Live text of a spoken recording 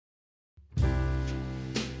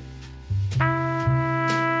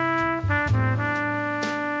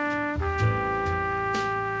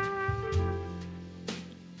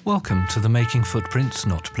Welcome to the Making Footprints,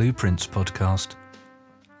 Not Blueprints podcast.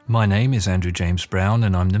 My name is Andrew James Brown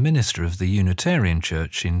and I'm the minister of the Unitarian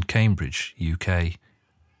Church in Cambridge, UK.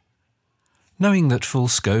 Knowing that full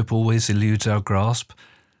scope always eludes our grasp,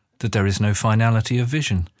 that there is no finality of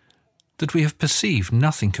vision, that we have perceived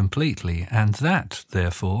nothing completely, and that,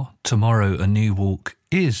 therefore, tomorrow a new walk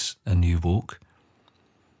is a new walk,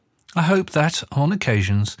 I hope that, on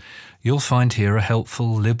occasions, you'll find here a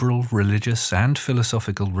helpful, liberal, religious and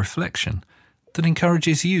philosophical reflection that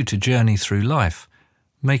encourages you to journey through life,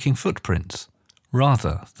 making footprints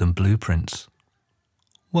rather than blueprints.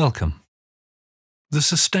 Welcome. The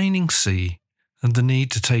sustaining sea and the need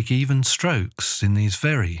to take even strokes in these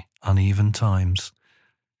very uneven times.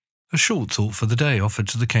 A short thought for the day offered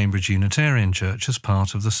to the Cambridge Unitarian Church as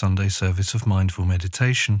part of the Sunday service of mindful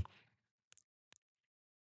meditation.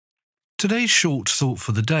 Today's short thought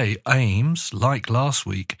for the day aims, like last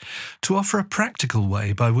week, to offer a practical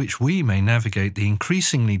way by which we may navigate the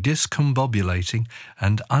increasingly discombobulating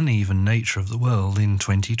and uneven nature of the world in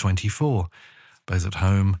 2024, both at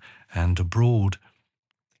home and abroad.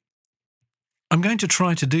 I'm going to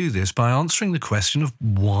try to do this by answering the question of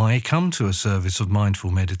why come to a service of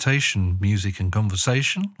mindful meditation, music and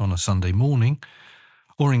conversation on a Sunday morning,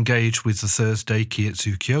 or engage with the Thursday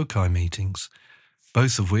Kietsu Kyokai meetings,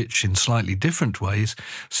 both of which, in slightly different ways,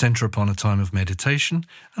 centre upon a time of meditation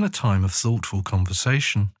and a time of thoughtful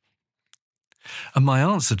conversation. And my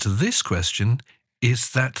answer to this question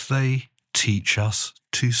is that they teach us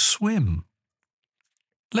to swim.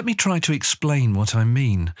 Let me try to explain what I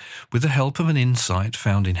mean, with the help of an insight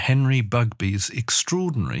found in Henry Bugby's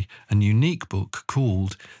extraordinary and unique book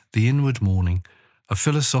called The Inward Morning, a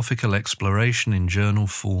philosophical exploration in journal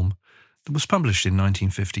form, that was published in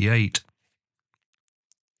 1958.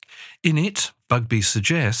 In it, Bugby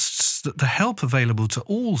suggests that the help available to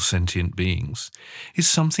all sentient beings is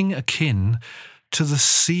something akin to the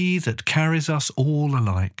sea that carries us all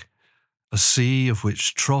alike, a sea of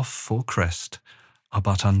which trough or crest are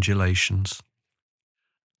but undulations.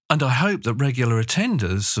 And I hope that regular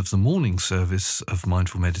attenders of the morning service of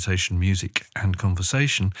mindful meditation, music and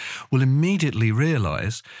conversation will immediately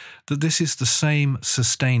realise that this is the same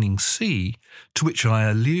sustaining sea to which I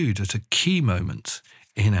allude at a key moment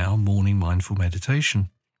in our morning mindful meditation.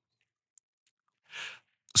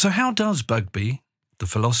 So how does Bugby, the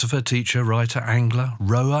philosopher, teacher, writer, angler,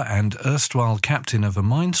 rower and erstwhile captain of a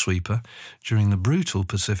minesweeper during the brutal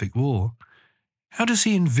Pacific War, how does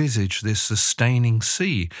he envisage this sustaining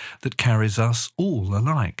sea that carries us all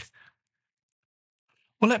alike?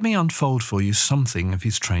 Well, let me unfold for you something of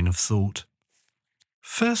his train of thought.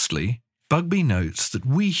 Firstly, Bugby notes that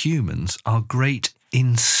we humans are great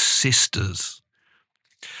insisters.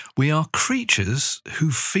 We are creatures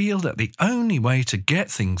who feel that the only way to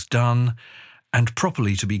get things done and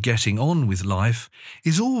properly to be getting on with life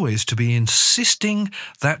is always to be insisting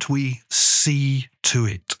that we see to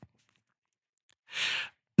it.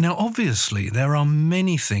 Now, obviously, there are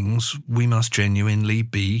many things we must genuinely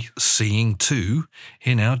be seeing to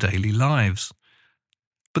in our daily lives.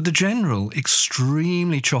 But the general,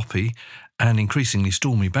 extremely choppy and increasingly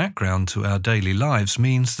stormy background to our daily lives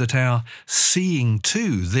means that our seeing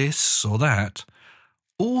to this or that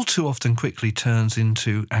all too often quickly turns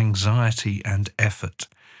into anxiety and effort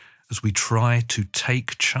as we try to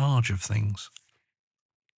take charge of things.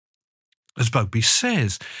 As Bugby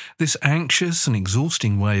says, this anxious and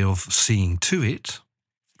exhausting way of seeing to it,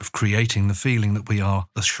 of creating the feeling that we are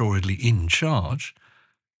assuredly in charge,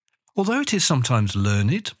 although it is sometimes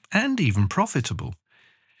learned and even profitable,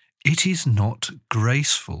 it is not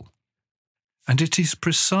graceful. And it is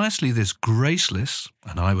precisely this graceless,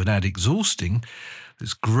 and I would add exhausting,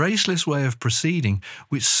 this graceless way of proceeding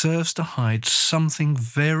which serves to hide something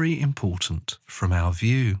very important from our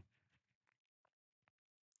view.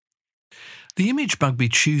 The image Bugby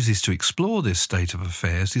chooses to explore this state of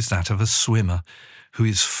affairs is that of a swimmer who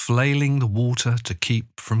is flailing the water to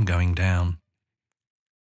keep from going down.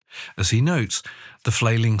 As he notes, the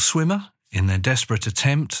flailing swimmer, in their desperate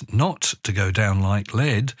attempt not to go down like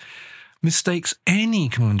lead, mistakes any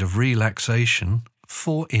kind of relaxation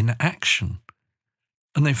for inaction.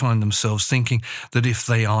 And they find themselves thinking that if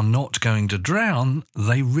they are not going to drown,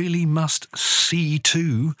 they really must see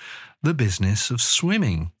to the business of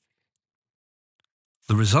swimming.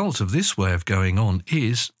 The result of this way of going on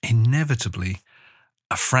is, inevitably,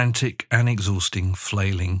 a frantic and exhausting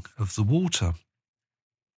flailing of the water.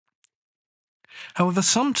 However,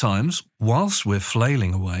 sometimes, whilst we're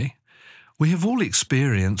flailing away, we have all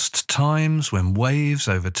experienced times when waves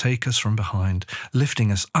overtake us from behind,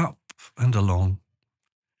 lifting us up and along.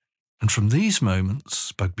 And from these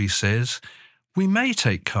moments, Bugby says, we may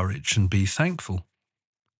take courage and be thankful.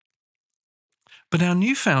 But our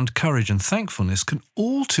newfound courage and thankfulness can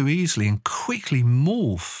all too easily and quickly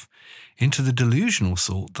morph into the delusional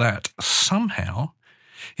thought that somehow,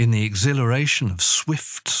 in the exhilaration of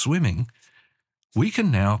swift swimming, we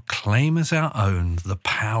can now claim as our own the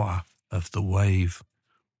power of the wave.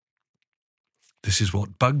 This is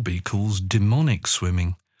what Bugbee calls demonic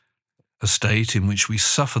swimming, a state in which we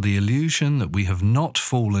suffer the illusion that we have not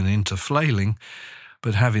fallen into flailing,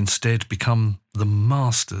 but have instead become the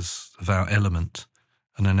masters of our element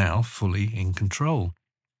and are now fully in control.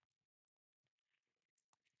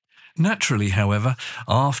 Naturally, however,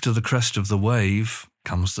 after the crest of the wave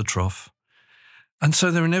comes the trough. And so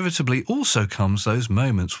there inevitably also comes those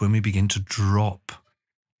moments when we begin to drop.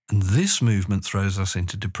 And this movement throws us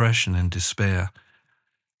into depression and despair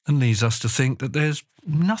and leads us to think that there's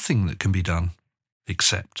nothing that can be done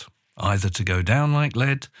except either to go down like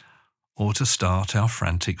lead or to start our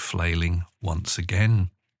frantic flailing once again.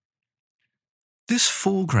 This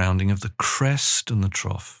foregrounding of the crest and the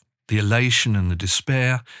trough, the elation and the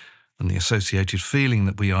despair, and the associated feeling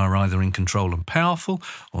that we are either in control and powerful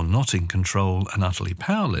or not in control and utterly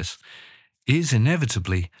powerless, is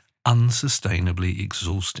inevitably unsustainably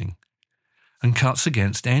exhausting and cuts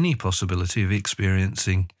against any possibility of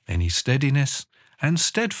experiencing any steadiness and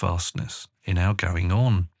steadfastness in our going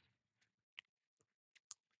on.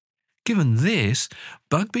 Given this,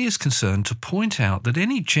 Bugbee is concerned to point out that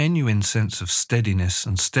any genuine sense of steadiness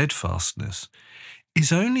and steadfastness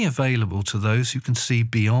is only available to those who can see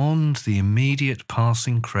beyond the immediate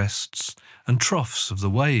passing crests and troughs of the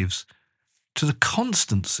waves to the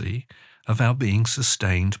constancy of our being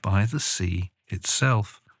sustained by the sea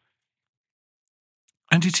itself.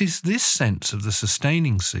 And it is this sense of the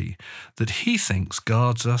sustaining sea that he thinks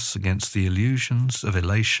guards us against the illusions of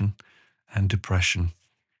elation and depression.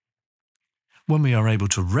 When we are able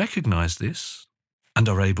to recognize this and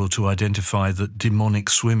are able to identify that demonic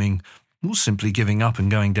swimming or simply giving up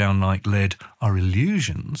and going down like lead are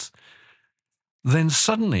illusions, then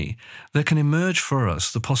suddenly there can emerge for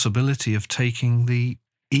us the possibility of taking the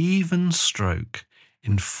even stroke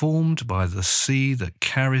informed by the sea that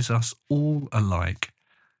carries us all alike,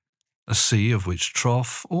 a sea of which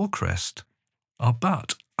trough or crest are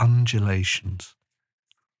but undulations.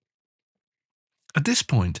 At this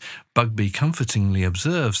point, Bugbee comfortingly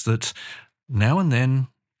observes that now and then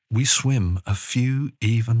we swim a few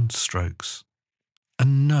even strokes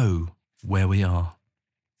and know where we are.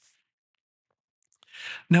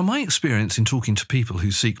 Now, my experience in talking to people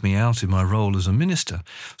who seek me out in my role as a minister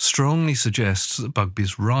strongly suggests that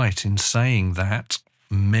Bugbee's right in saying that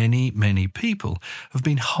many people have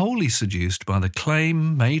been wholly seduced by the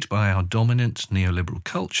claim made by our dominant neoliberal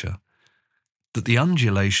culture that the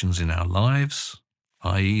undulations in our lives,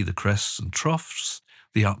 i.e. the crests and troughs,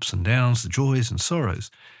 the ups and downs, the joys and sorrows,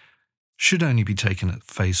 should only be taken at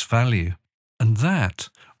face value, and that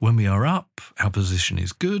when we are up, our position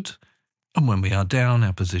is good, and when we are down,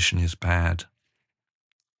 our position is bad.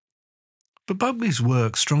 But Bugbee's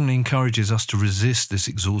work strongly encourages us to resist this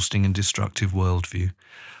exhausting and destructive worldview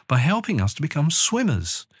by helping us to become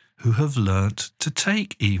swimmers who have learnt to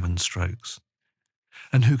take even strokes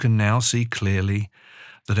and who can now see clearly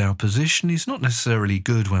that our position is not necessarily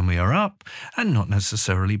good when we are up and not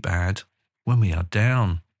necessarily bad when we are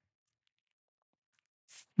down.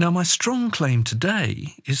 Now, my strong claim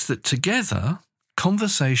today is that together,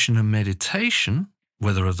 conversation and meditation,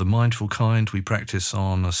 whether of the mindful kind we practice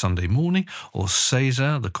on a Sunday morning or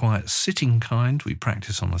Seiza, the quiet sitting kind we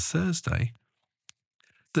practice on a Thursday,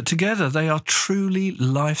 that together they are truly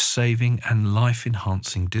life-saving and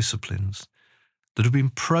life-enhancing disciplines that have been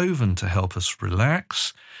proven to help us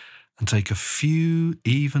relax and take a few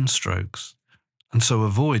even strokes, and so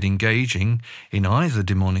avoid engaging in either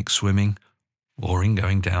demonic swimming or in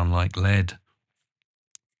going down like lead.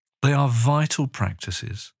 They are vital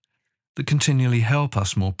practices that continually help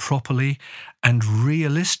us more properly and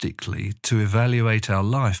realistically to evaluate our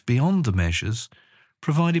life beyond the measures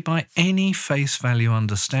provided by any face value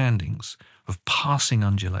understandings of passing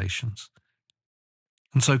undulations,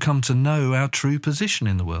 and so come to know our true position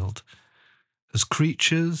in the world as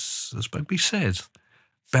creatures, as Bugbee says,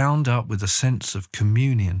 bound up with a sense of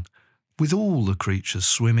communion with all the creatures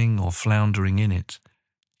swimming or floundering in it,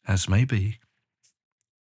 as may be.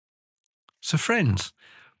 So friends,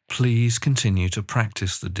 please continue to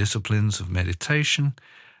practice the disciplines of meditation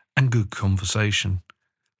and good conversation,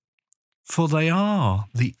 for they are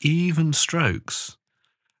the even strokes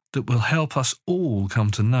that will help us all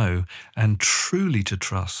come to know and truly to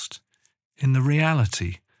trust in the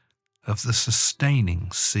reality of the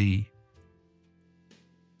sustaining sea.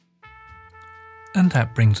 And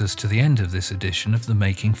that brings us to the end of this edition of the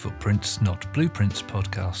Making Footprints, Not Blueprints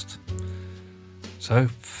podcast. So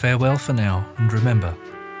farewell for now, and remember,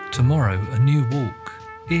 tomorrow a new walk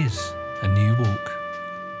is a new walk.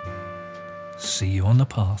 See you on the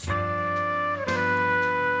path.